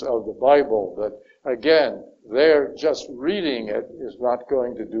readings of the Bible, but again, there just reading it is not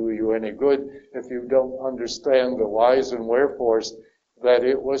going to do you any good if you don't understand the whys and wherefores that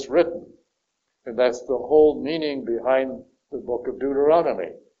it was written. And that's the whole meaning behind the book of Deuteronomy.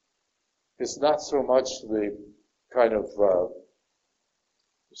 It's not so much the kind of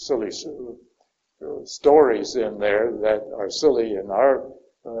silly stories in there that are silly in our,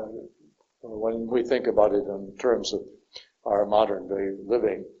 when we think about it in terms of our modern day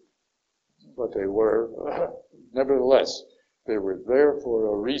living, but they were, nevertheless, they were there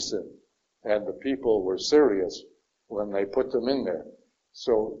for a reason, and the people were serious when they put them in there.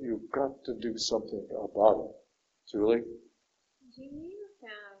 So you've got to do something about it. Julie? Do you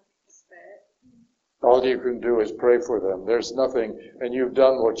have spit? All you can do is pray for them. There's nothing, and you've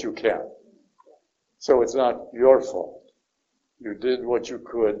done what you can. So it's not your fault. You did what you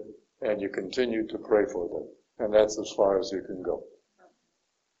could, and you continue to pray for them. And that's as far as you can go.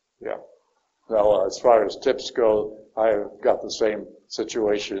 Yeah. Now, as far as tips go, I've got the same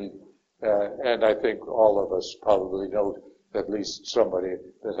situation, and I think all of us probably know at least somebody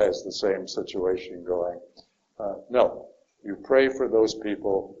that has the same situation going. No, you pray for those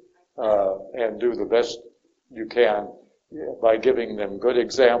people and do the best you can by giving them good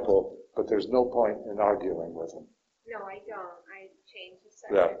example, but there's no point in arguing with them. No, I don't. I change the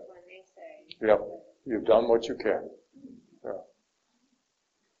subject when they say. Yeah, you've done what you can. Yeah.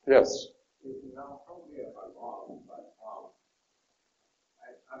 Yes? Probably if I'm wrong, but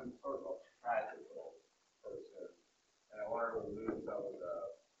I'm sort of a practical person, and I want to remove some of the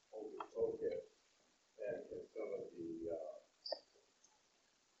over focus and some of the,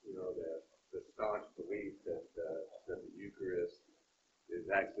 the staunch belief that the Eucharist is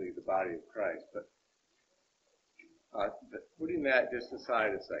actually the body of Christ. But putting that just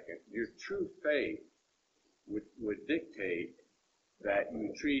aside a second, your true faith would dictate that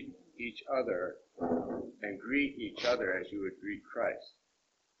you treat each other and greet each other as you would greet Christ.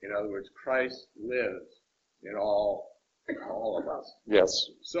 In other words, Christ lives in all of us. Yes.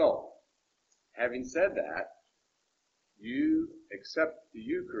 So, having said that, you accept the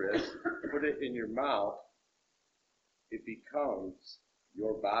Eucharist, put it in your mouth, it becomes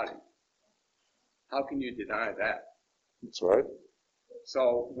your body. How can you deny that? That's right.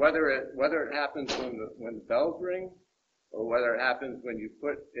 So whether it happens when the bells ring, or whether it happens when you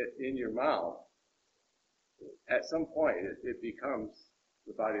put it in your mouth, at some point it becomes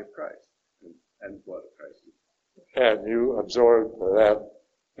the body of Christ and blood of Christ. And you absorb that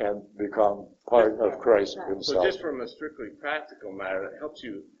and become part of Christ himself. So just from a strictly practical matter, it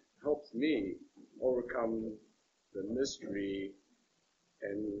helps me overcome the mystery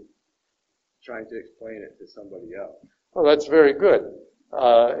and trying to explain it to somebody else. Well, that's very good.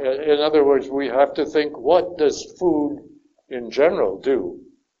 In other words, we have to think, what does food in general do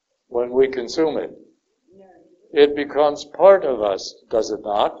when we consume it? It becomes part of us, does it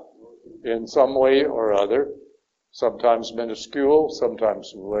not? In some way or other. Sometimes minuscule,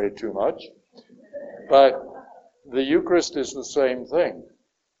 sometimes way too much. But the Eucharist is the same thing.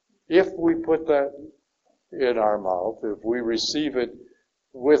 If we put that in our mouth, if we receive it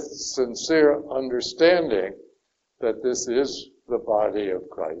with sincere understanding that this is the body of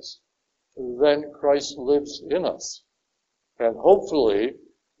Christ, then Christ lives in us. And hopefully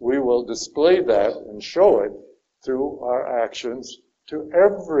we will display that and show it through our actions to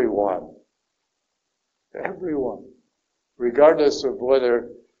everyone. Everyone. Regardless of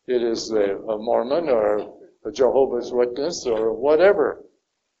whether it is a Mormon or a Jehovah's Witness or whatever.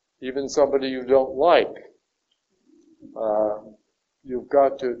 Even somebody you don't like. You've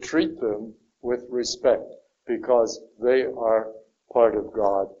got to treat them with respect because they are part of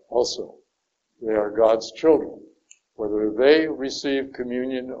God also. They are God's children. Whether they receive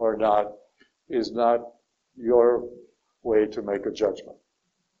communion or not is not your way to make a judgment.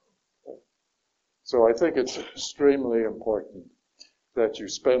 So I think it's extremely important that you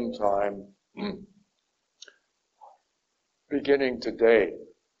spend time beginning today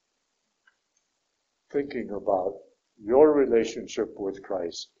thinking about your relationship with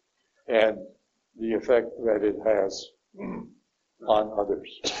Christ and the effect that it has on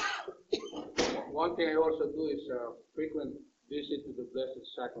others. One thing I also do is frequent visit to the Blessed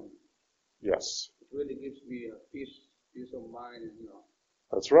Sacrament. Yes. It really gives me a peace of mind, and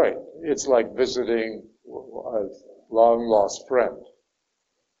That's right. It's like visiting a long-lost friend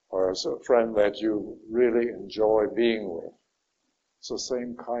or a friend that you really enjoy being with. It's the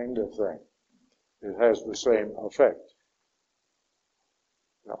same kind of thing. It has the same effect.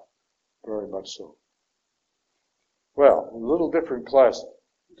 Yeah, very much so. Well, a little different class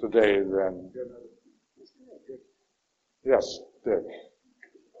today than, yes, Dick.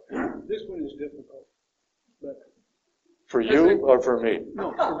 This one is difficult, but For you or for me?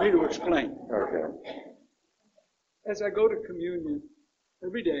 no, for me to explain. Okay. As I go to communion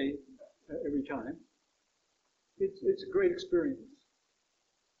every day, every time, it's a great experience.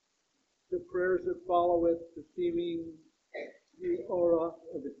 The prayers that follow it, the feeling, the aura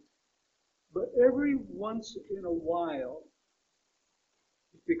of it. But every once in a while,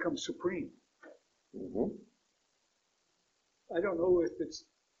 it becomes supreme. Mm-hmm. I don't know if it's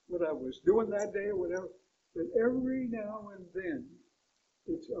what I was doing that day or whatever, but every now and then,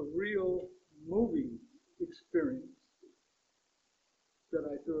 it's a real moving experience that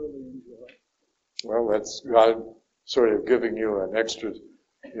I thoroughly enjoy. Well, that's God sort of giving you an extra,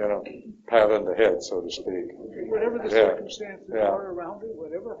 pat on the head, so to speak. Whatever the circumstances are around it,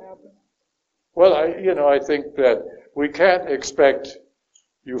 whatever happens. Well, I think that we can't expect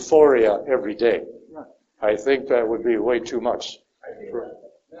euphoria every day. Right. I think that would be way too much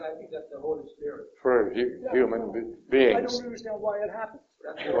I think that's the Holy Spirit. for human beings. I don't understand why it happens.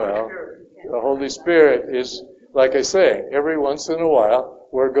 That's the Well, Holy Spirit. the Holy Spirit is, like I say, every once in a while,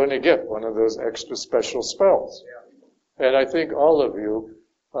 we're going to get one of those extra special spells. Yeah. And I think all of you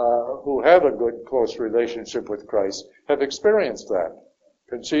who have a good, close relationship with Christ have experienced that.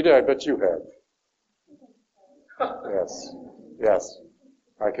 Conchita, I bet you have. Yes.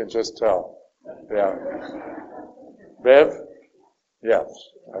 I can just tell. Yeah. Bev? Yes.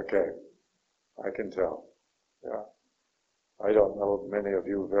 Okay. I can tell. Yeah. I don't know many of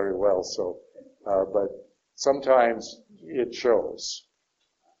you very well, so, but sometimes it shows.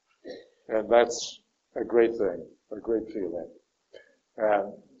 And that's a great thing, a great feeling,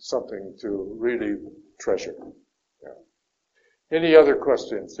 and something to really treasure. Yeah. Any other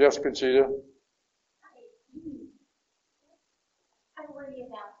questions? Yes, Conchita? I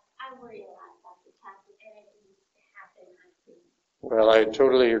worry a lot about the topic, and it needs to happen, I think. Well, I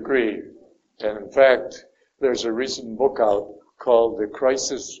totally agree. And in fact, there's a recent book out called The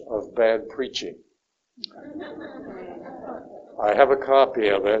Crisis of Bad Preaching. I have a copy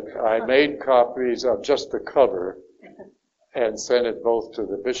of it. I made copies of just the cover and sent it both to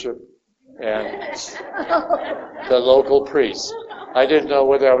the bishop and the local priest. I didn't know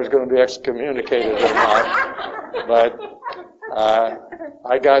whether I was going to be excommunicated or not, but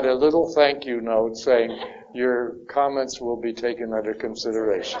I got a little thank you note saying, your comments will be taken under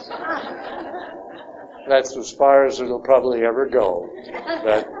consideration. That's as far as it'll probably ever go.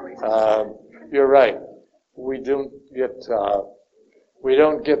 But you're right. We don't get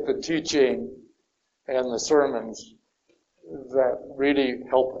the teaching and the sermons that really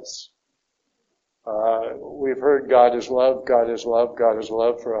help us. We've heard God is love, God is love, God is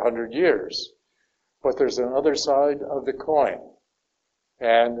love for 100 years. But there's another side of the coin.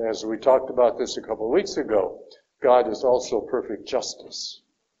 And as we talked about this a couple of weeks ago, God is also perfect justice.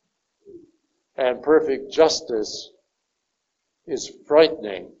 And perfect justice is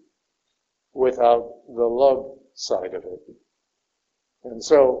frightening without the love side of it. And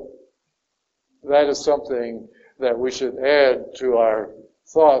so that is something that we should add to our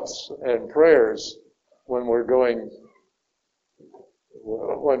thoughts and prayers when we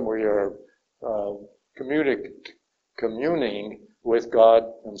are communing with God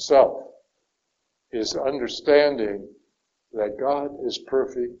himself, is understanding that God is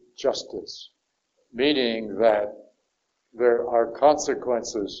perfect justice, meaning that there are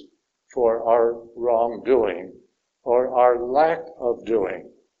consequences for our wrongdoing or our lack of doing.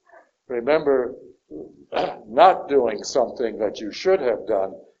 Remember, not doing something that you should have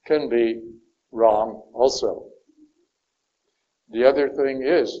done can be wrong also. The other thing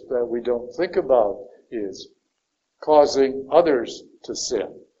is that we don't think about is causing others to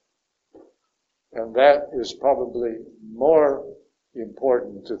sin. And that is probably more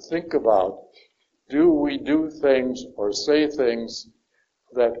important to think about. Do we do things or say things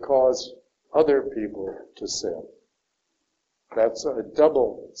that cause other people to sin? That's a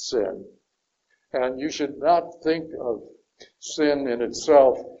double sin. And you should not think of sin in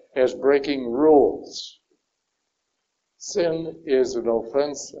itself as breaking rules. Sin is an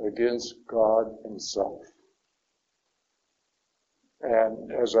offense against God himself.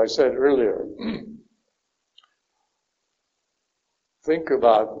 And as I said earlier, think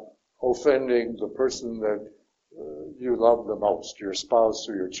about offending the person that you love the most, your spouse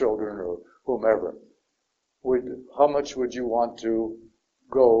or your children or whomever. How much would you want to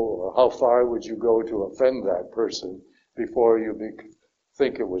go, or how far would you go to offend that person before you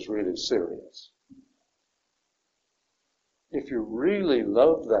think it was really serious? If you really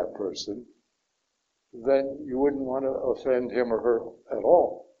love that person, then you wouldn't want to offend him or her at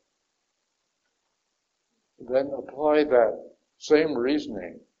all. Then apply that same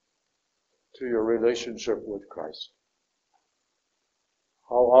reasoning to your relationship with Christ.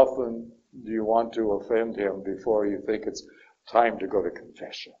 How often do you want to offend him before you think it's time to go to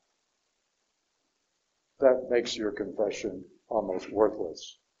confession? That makes your confession almost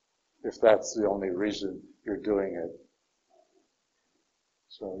worthless, if that's the only reason you're doing it.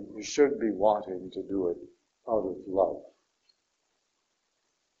 So you should be wanting to do it out of love.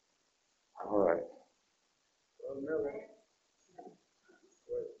 All right. You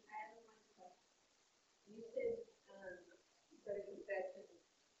said go to confession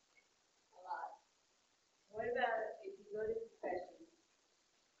a lot. What about if you go to confession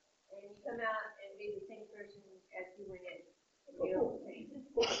and you come out and be the same person as you went in? You don't change.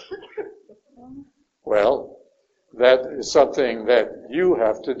 Well, that is something that you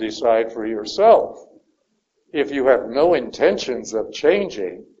have to decide for yourself. If you have no intentions of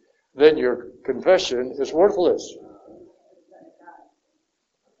changing, then your confession is worthless.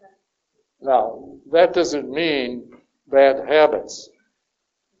 Now, that doesn't mean bad habits.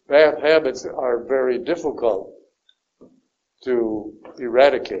 Bad habits are very difficult to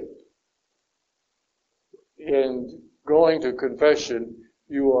eradicate. In going to confession,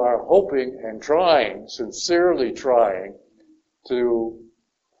 you are hoping and trying, sincerely trying, to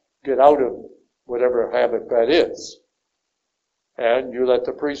get out of whatever habit that is. And you let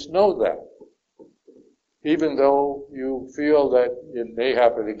the priest know that. Even though you feel that it may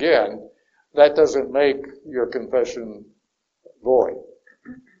happen again, that doesn't make your confession void.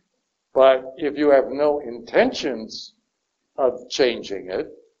 But if you have no intentions of changing it,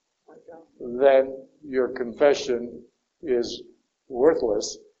 then your confession is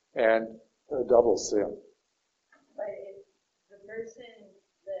worthless and a double sin. But if the person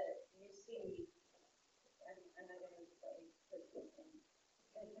that you see, I'm not going to say person,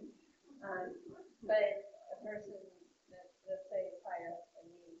 but a person that, let's say, is higher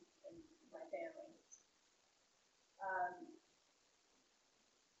than me and my family,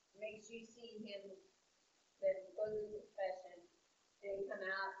 makes you see him, then go to confession, then come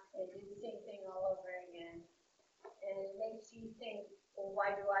out and do the same thing all over again, and it makes you think, well,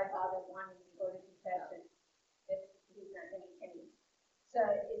 why do I bother wanting to go to confession if he's not going to change? So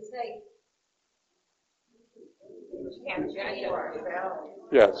it's like,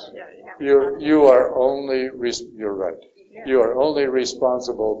 Yes, you are only, you're right. You are only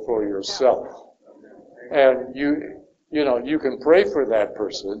responsible for yourself. And you can pray for that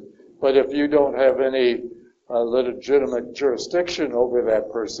person, but if you don't have any legitimate jurisdiction over that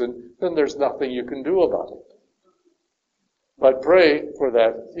person, then there's nothing you can do about it. But pray for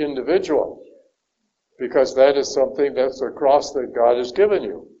that individual, because that is something, that's a cross that God has given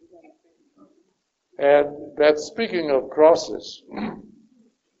you. And that's, speaking of crosses,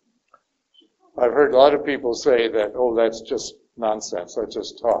 I've heard a lot of people say that, oh, that's just nonsense, that's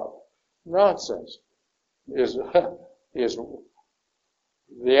just talk. Nonsense is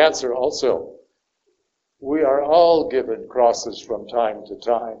the answer also. We are all given crosses from time to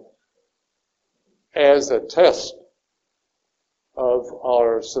time as a test of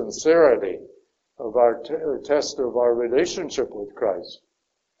our sincerity, of our test of our relationship with Christ.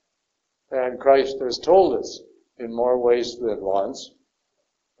 And Christ has told us in more ways than once,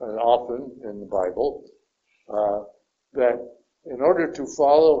 and often in the Bible, that in order to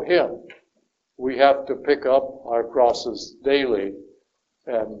follow him, we have to pick up our crosses daily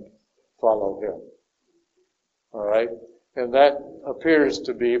and follow him. All right? And that appears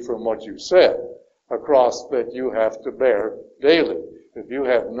to be, from what you said, a cross that you have to bear daily. If you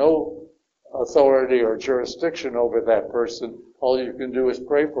have no authority or jurisdiction over that person, all you can do is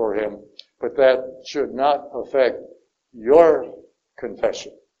pray for him. But that should not affect your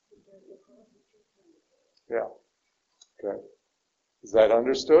confession. Yeah. Okay. Is that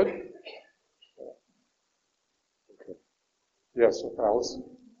understood? Okay. Yes, Alice?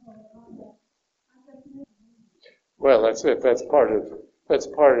 Well, that's it. That's part of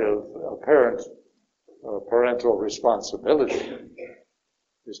a parental responsibility,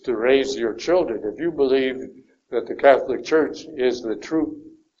 is to raise your children. If you believe that the Catholic Church is the true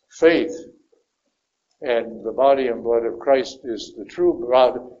faith and the body and blood of Christ is the true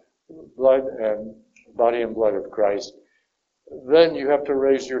blood and body and blood of Christ, then you have to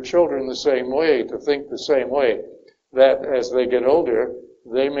raise your children the same way, to think the same way, that as they get older,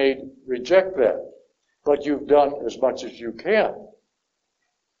 they may reject that. But you've done as much as you can.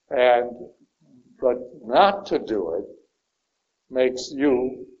 But not to do it makes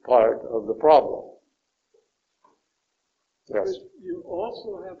you part of the problem. Yes. But you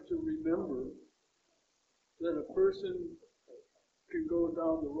also have to remember that a person can go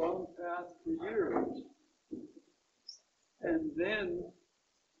down the wrong path for years. And then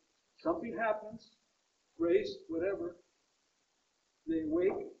something happens, grace, whatever, they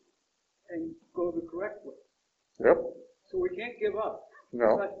wake and go the correct way. Yep. So we can't give up.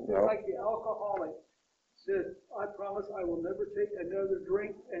 No, It's like the alcoholic says, I promise I will never take another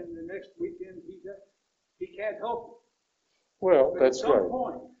drink, and the next weekend he can't help it. Well, But that's at some right.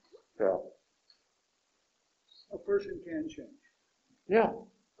 point, Yeah. a person can change. Yeah.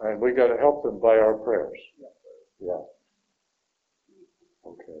 And we got to help them by our prayers. Yeah.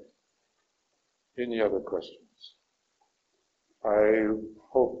 Okay. Any other questions? I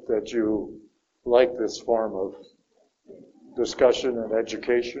hope that you like this form of discussion and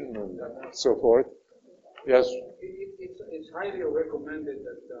education and so forth. Yes? It's highly recommended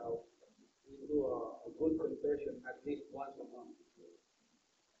that we do a good confession at least once a month.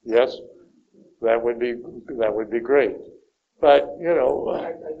 Yes? That would be great. But,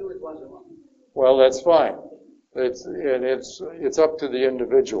 I do it once a month. well, that's fine. It's up to the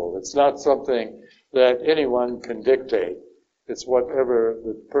individual. It's not something that anyone can dictate. It's whatever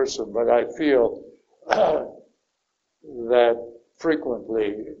the person, but I feel that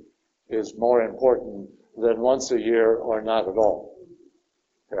frequently is more important than once a year or not at all.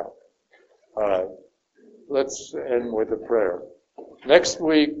 Yeah. All right. Let's end with a prayer. Next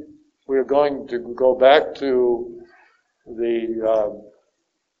week, we're going to go back to the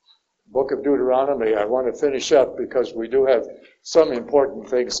book of Deuteronomy. I want to finish up because we do have some important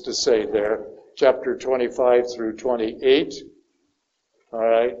things to say there. Chapter 25 through 28. All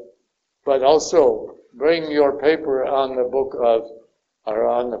right. But also, bring your paper on the book of, or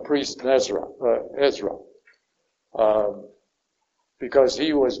on the priest Ezra, because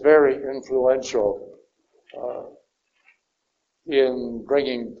he was very influential in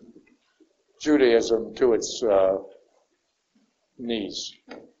bringing Judaism to its knees.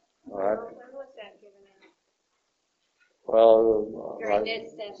 All right. When was that given out? Well, During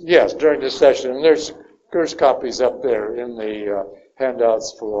this session? yes, during this session. And there's copies up there in the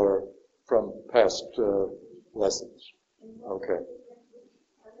handouts from past lessons. Okay.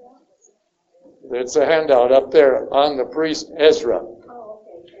 It's a handout up there on the priest Ezra.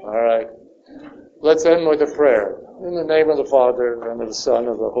 All right. Let's end with a prayer. In the name of the Father, and of the Son, and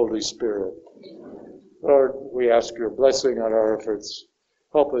of the Holy Spirit. Lord, we ask your blessing on our efforts.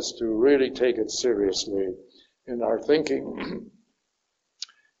 Help us to really take it seriously in our thinking,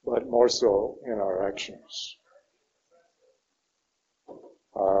 but more so in our actions.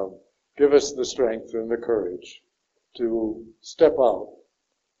 Give us the strength and the courage to step out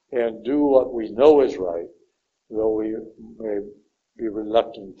and do what we know is right, though we may be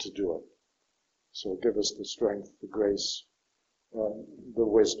reluctant to do it. So give us the strength, the grace, and the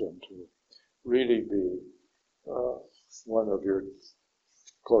wisdom to really be one of your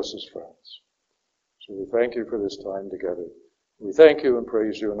closest friends. So we thank you for this time together. We thank you and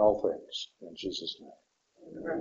praise you in all things. In Jesus' name.